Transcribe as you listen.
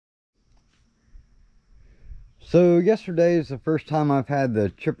So yesterday is the first time I've had the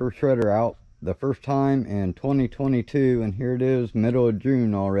chipper shredder out. The first time in 2022, and here it is, middle of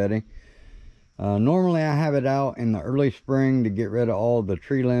June already. Normally I have it out in the early spring to get rid of all the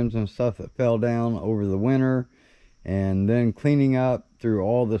tree limbs and stuff that fell down over the winter, and then cleaning up through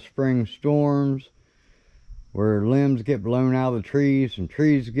all the spring storms where limbs get blown out of the trees and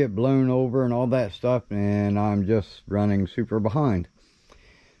trees get blown over and all that stuff, and I'm just running super behind.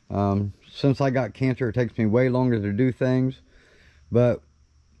 Since I got cancer, it takes me way longer to do things,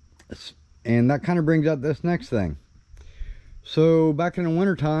 and that kind of brings up this next thing. So back in the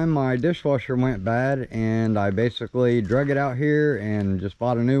wintertime, my dishwasher went bad, and I basically drug it out here and just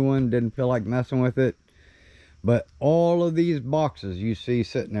bought a new one. Didn't feel like messing with it. But all of these boxes you see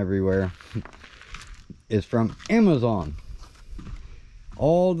sitting everywhere is from Amazon.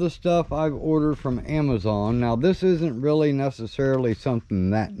 All the stuff I've ordered from Amazon. Now, this isn't really necessarily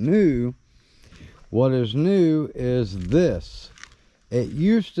something that new. What is new is this. It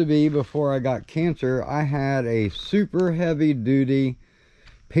used to be, before I got cancer, I had a super heavy duty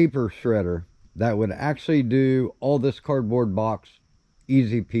paper shredder that would actually do all this cardboard box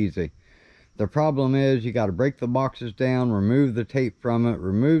easy peasy. The problem is you got to break the boxes down, remove the tape from it,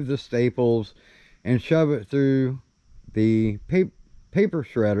 remove the staples, and shove it through the paper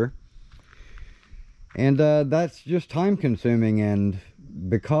shredder. And that's just time consuming, and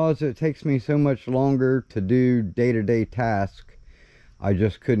because it takes me so much longer to do day-to-day tasks, I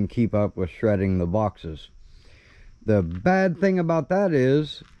just couldn't keep up with shredding the boxes. The bad thing about that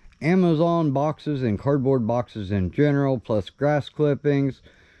is Amazon boxes and cardboard boxes in general, plus grass clippings,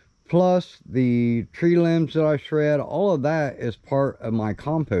 plus the tree limbs that I shred, all of that is part of my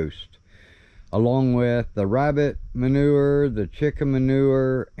compost, along with the rabbit manure, the chicken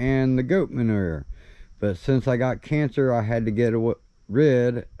manure, and the goat manure. But since I got cancer, I had to get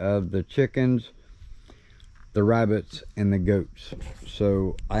rid of the chickens, the rabbits, and the goats.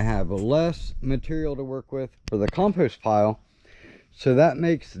 So I have less material to work with for the compost pile. So that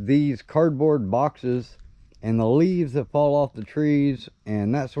makes these cardboard boxes and the leaves that fall off the trees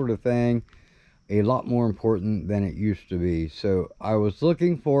and that sort of thing a lot more important than it used to be. So I was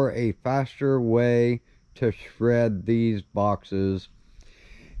looking for a faster way to shred these boxes,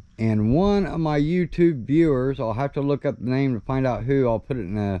 and one of my YouTube viewers, I'll have to look up the name to find out who, I'll put it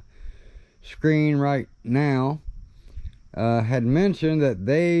in the screen right now, had mentioned that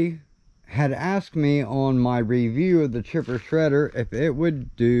they had asked me on my review of the chipper shredder if it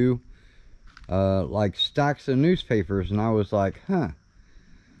would do like stacks of newspapers, and I was like,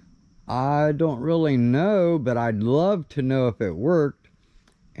 I don't really know, but I'd love to know if it worked.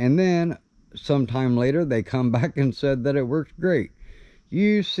 And then sometime later they come back and said that it works great.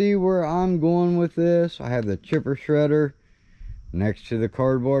 You see where I'm going with this? I have the chipper shredder next to the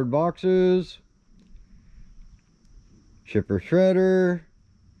cardboard boxes, chipper shredder,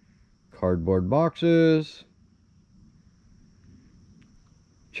 cardboard boxes,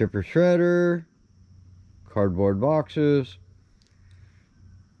 chipper shredder, cardboard boxes.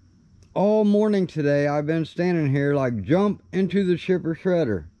 All morning today I've been standing here like, jump into the chipper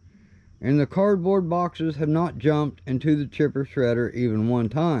shredder, and the cardboard boxes have not jumped into the chipper shredder even one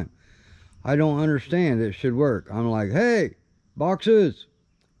time. I don't understand. It should work. I'm like, hey, boxes,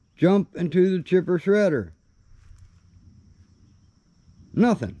 jump into the chipper shredder.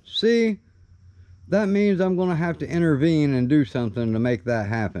 Nothing. See, that means I'm going to have to intervene and do something to make that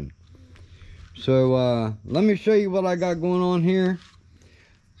happen. So let me show you what I got going on here.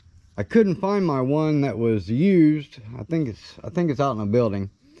 I couldn't find my one that was used. I think it's out in a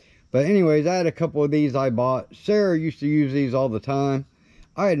building. But anyways, I had a couple of these I bought. Sarah used to use these all the time.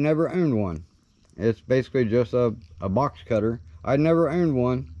 I had never owned one. It's basically just a box cutter. I'd never owned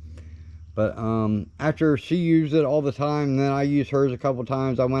one. But after she used it all the time, and then I used hers a couple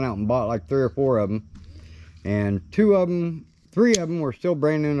times, I went out and bought like 3 or 4 of them. And 3 of them were still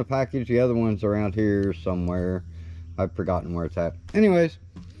brand new in the package. The other one's around here somewhere. I've forgotten where it's at. Anyways,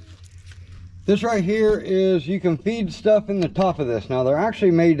 this right here is, you can feed stuff in the top of this. Now, they're actually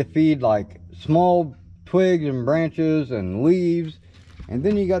made to feed like small twigs and branches and leaves. And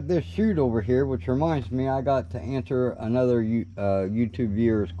then you got this chute over here, which reminds me, I got to answer another YouTube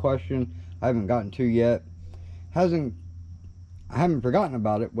viewer's question I haven't gotten to yet. I haven't forgotten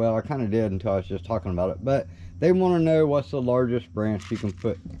about it. Well, I kind of did until I was just talking about it. But they want to know what's the largest branch you can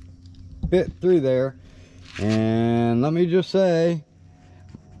fit through there. And let me just say,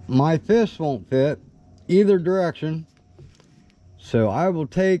 my fist won't fit either direction. So I will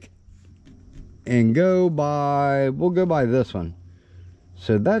take and we'll go by this one.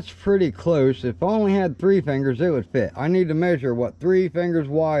 So that's pretty close. If I only had 3 fingers, it would fit. I need to measure what 3 fingers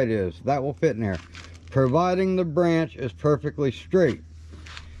wide is. That will fit in there. providing the branch is perfectly straight.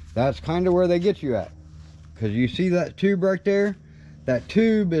 That's kind of where they get you at, because you see that tube right there? That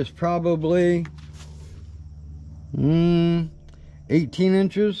tube is probably 18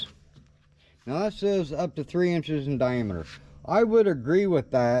 inches. Now that says up to 3 inches in diameter. I would agree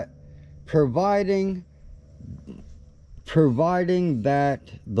with that, providing that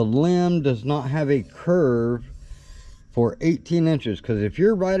the limb does not have a curve for 18 inches. Because if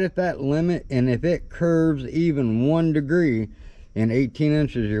you're right at that limit, and if it curves even 1 degree in 18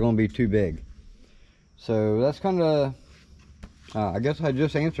 inches, you're going to be too big. So that's kind of, I guess I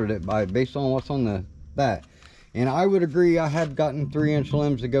just answered it based on what's on that. And I would agree, I had gotten 3-inch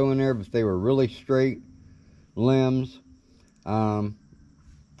limbs to go in there, but they were really straight limbs. And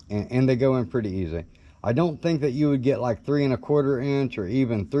they go in pretty easy. I don't think that you would get like 3 1/4 inch or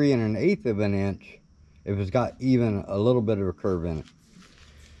even 3 1/8 of an inch if it's got even a little bit of a curve in it.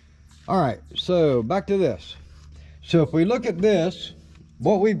 All right, so back to this. So if we look at this,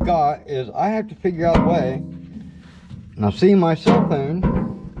 what we've got is I have to figure out a way. Now see, my cell phone,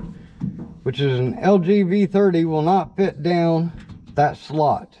 which is an LG V30, will not fit down that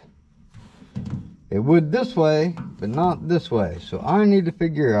slot. It would this way, but not this way. So I need to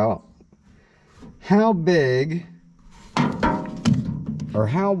figure out how big or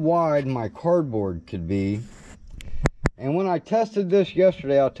how wide my cardboard could be. And when I tested this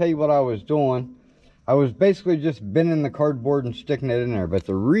yesterday, I'll tell you what I was doing. I was basically just bending the cardboard and sticking it in there. But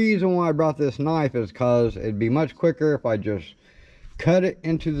the reason why I brought this knife is because it'd be much quicker if I just cut it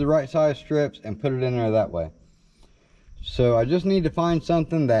into the right size strips and put it in there that way. So I just need to find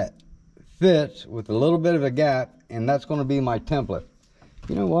something that fits with a little bit of a gap, and that's going to be my template.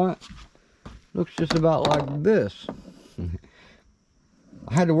 You know what? Looks just about like this.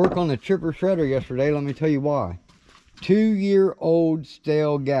 I had to work on the chipper shredder yesterday. Let me tell you why. 2-year-old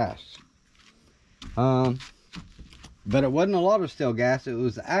stale gas. But it wasn't a lot of stale gas. It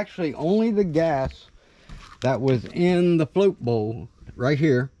was actually only the gas that was in the float bowl right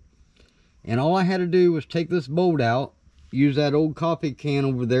here. And all I had to do was take this bolt out, use that old coffee can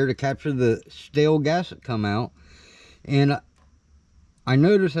over there to capture the stale gas that come out. And I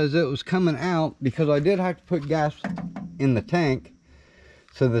noticed as it was coming out, because I did have to put gas in the tank,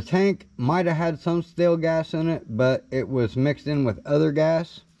 so the tank might have had some stale gas in it, but it was mixed in with other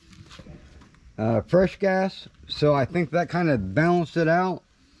gas, fresh gas. So I think that kind of balanced it out.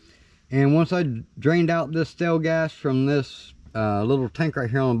 And once I drained out this stale gas from this little tank right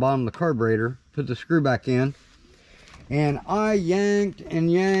here on the bottom of the carburetor, put the screw back in, and I yanked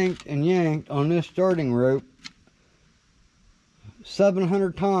and yanked and yanked on this starting rope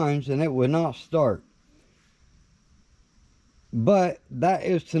 700 times, and it would not start. But that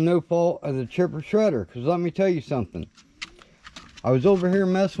is to no fault of the chipper shredder, because let me tell you something. I was over here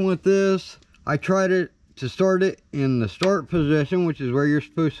messing with this. I tried it to start it in the start position, which is where you're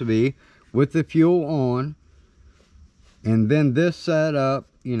supposed to be, with the fuel on, and then this set up,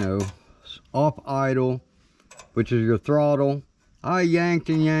 you know, off idle, which is your throttle. I yanked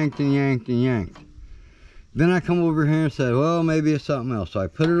and yanked and yanked and yanked. Then I come over here and said, well, maybe it's something else. So I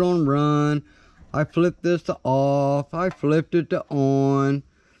put it on run. I flipped this to off. I flipped it to on.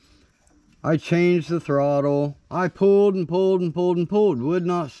 I changed the throttle. I pulled and pulled and pulled and pulled. Would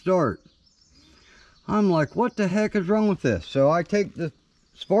not start. I'm like, what the heck is wrong with this? So I take the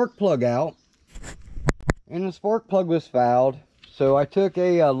spark plug out, and the spark plug was fouled. So I took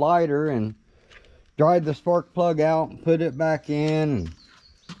a lighter and dried the spark plug out and put it back in. And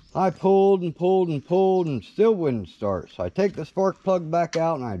I pulled and pulled and pulled and still wouldn't start. So I take the spark plug back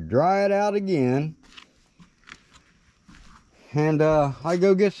out and I dry it out again. And I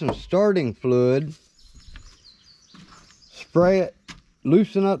go get some starting fluid, spray it,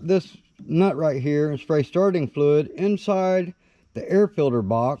 loosen up this nut right here and spray starting fluid inside the air filter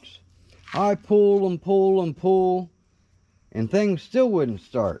box. I pull and pull and pull, and things still wouldn't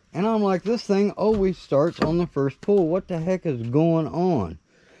start. And I'm like, this thing always starts on the first pull. What the heck is going on?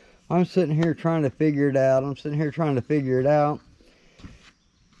 I'm sitting here trying to figure it out.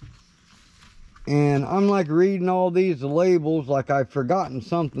 And I'm like reading all these labels like I've forgotten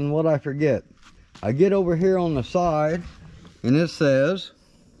something. What'd I forget? I get over here on the side, and it says,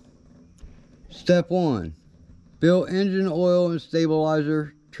 step 1, fill engine oil and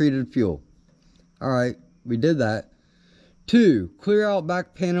stabilizer treated fuel. All right, we did that. 2, clear out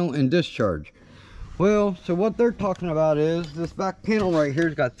back panel and discharge. Well, so what they're talking about is this back panel right here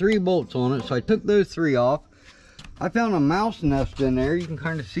has got 3 bolts on it. So I took those 3 off. I found a mouse nest in there. You can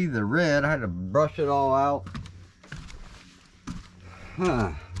kind of see the red. I had to brush it all out.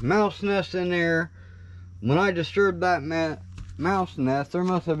 Mouse nest in there. When I disturbed that mouse nest. There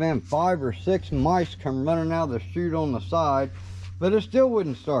must have been 5 or 6 mice come running out of the chute on the side, but it still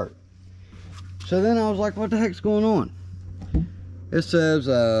wouldn't start. So then I was like, what the heck's going on? It says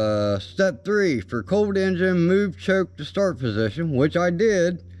step 3 for cold engine, move choke to start position, which I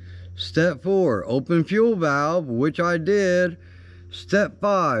did. Step 4, open fuel valve, which I did. Step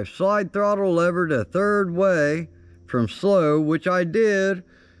 5, slide throttle lever to 3rd way from slow, which I did.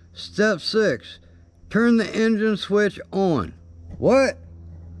 Step 6, turn the engine switch on. What?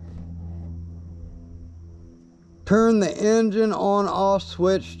 Turn the engine on off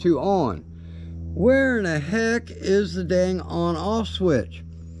switch to on. Where in the heck is the dang on off switch?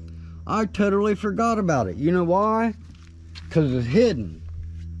 I totally forgot about it. You know why? Because it's hidden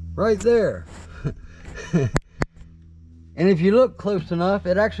right there. And if you look close enough,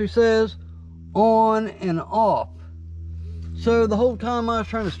 it actually says on and off. So the whole time I was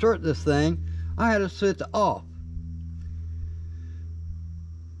trying to start this thing, I had to set to off.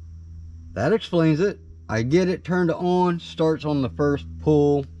 That explains it. I get it turned to on, starts on the first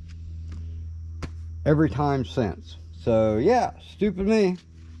pull every time since. So yeah, stupid me.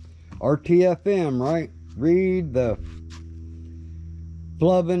 RTFM, right? Read the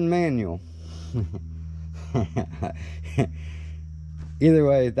blubbing manual. Either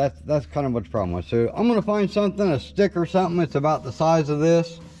way, that's kind of what the problem was. So I'm gonna find something, a stick or something. It's about the size of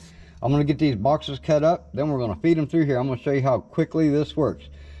this. I'm gonna get these boxes cut up, then we're gonna feed them through here. I'm gonna show you how quickly this works.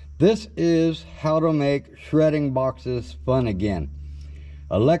 This is how to make shredding boxes fun again.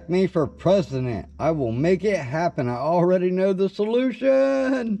 Elect me for president. I will make it happen. I already know the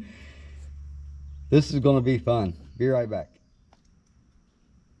solution. This is gonna be fun. Be right back.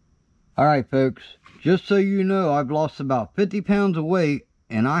 All right, folks, just so you know, I've lost about 50 pounds of weight,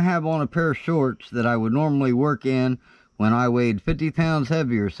 and I have on a pair of shorts that I would normally work in when I weighed 50 pounds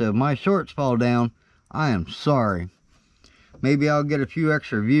heavier. So if my shorts fall down, I am sorry. Maybe I'll get a few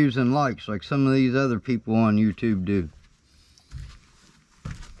extra views and likes like some of these other people on YouTube do.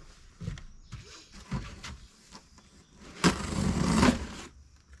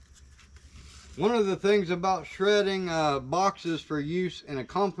 One of the things about shredding boxes for use in a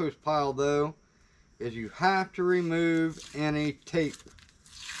compost pile, though, is you have to remove any tape.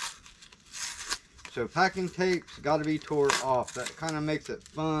 So packing tape's got to be tore off. That kind of makes it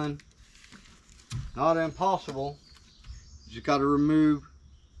fun. Not impossible. You just got to remove.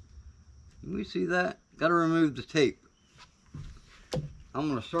 Can we see that? Got to remove the tape. I'm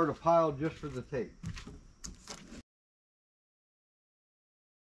going to start a pile just for the tape.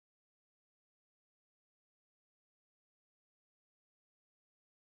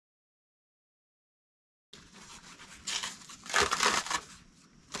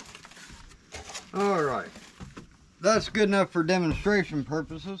 All right, that's good enough for demonstration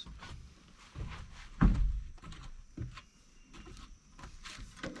purposes.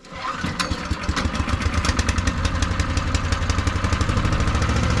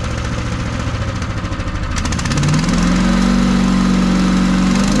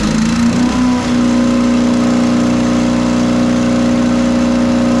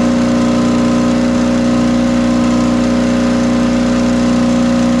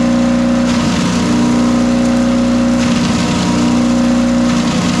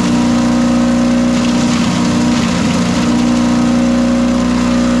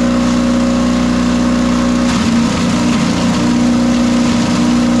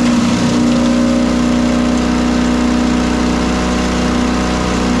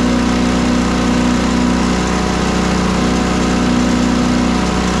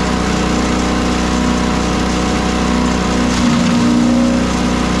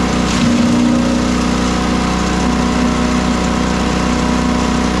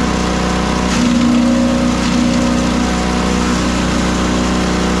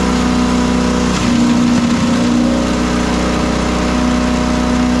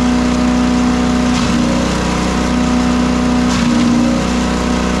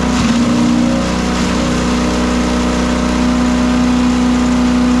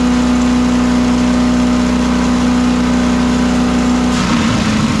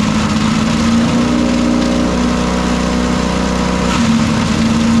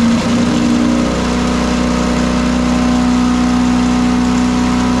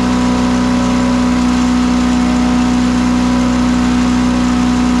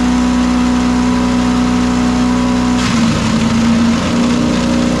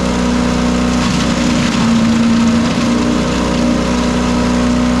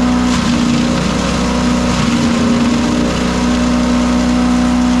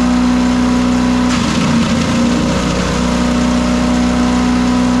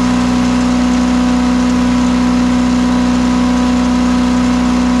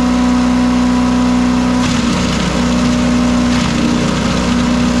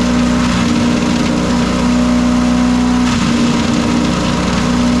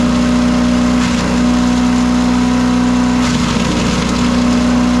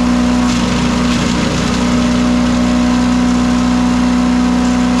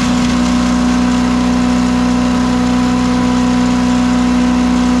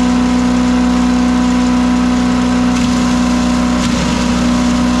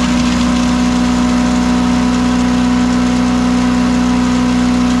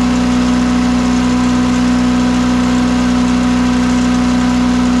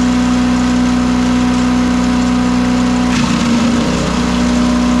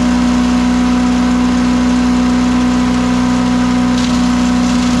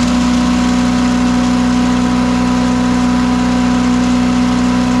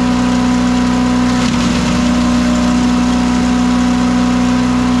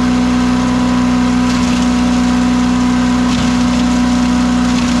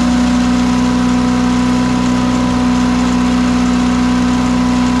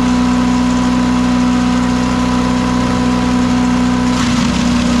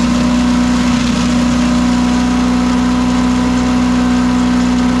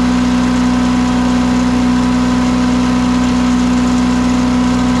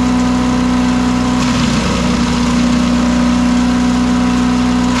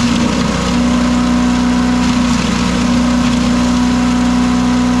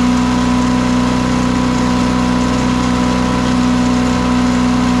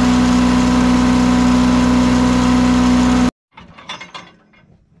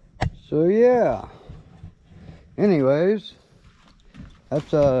 So yeah, anyways,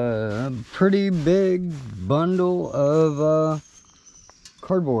 that's a pretty big bundle of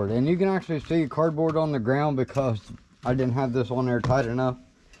cardboard, and you can actually see cardboard on the ground because I didn't have this on there tight enough.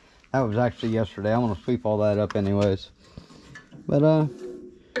 That was actually yesterday. I'm gonna sweep all that up anyways. But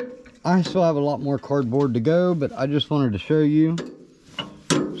I still have a lot more cardboard to go, but I just wanted to show you.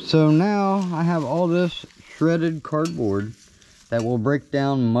 So now I have all this shredded cardboard that will break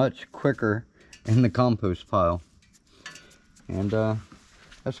down much quicker in the compost pile. And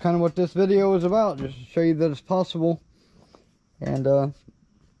that's kind of what this video is about, just to show you that it's possible. And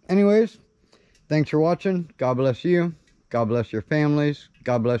anyways, thanks for watching. God bless you. God bless your families.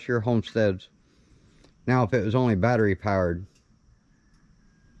 God bless your homesteads. Now, if it was only battery powered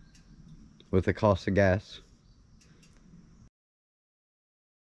with the cost of gas.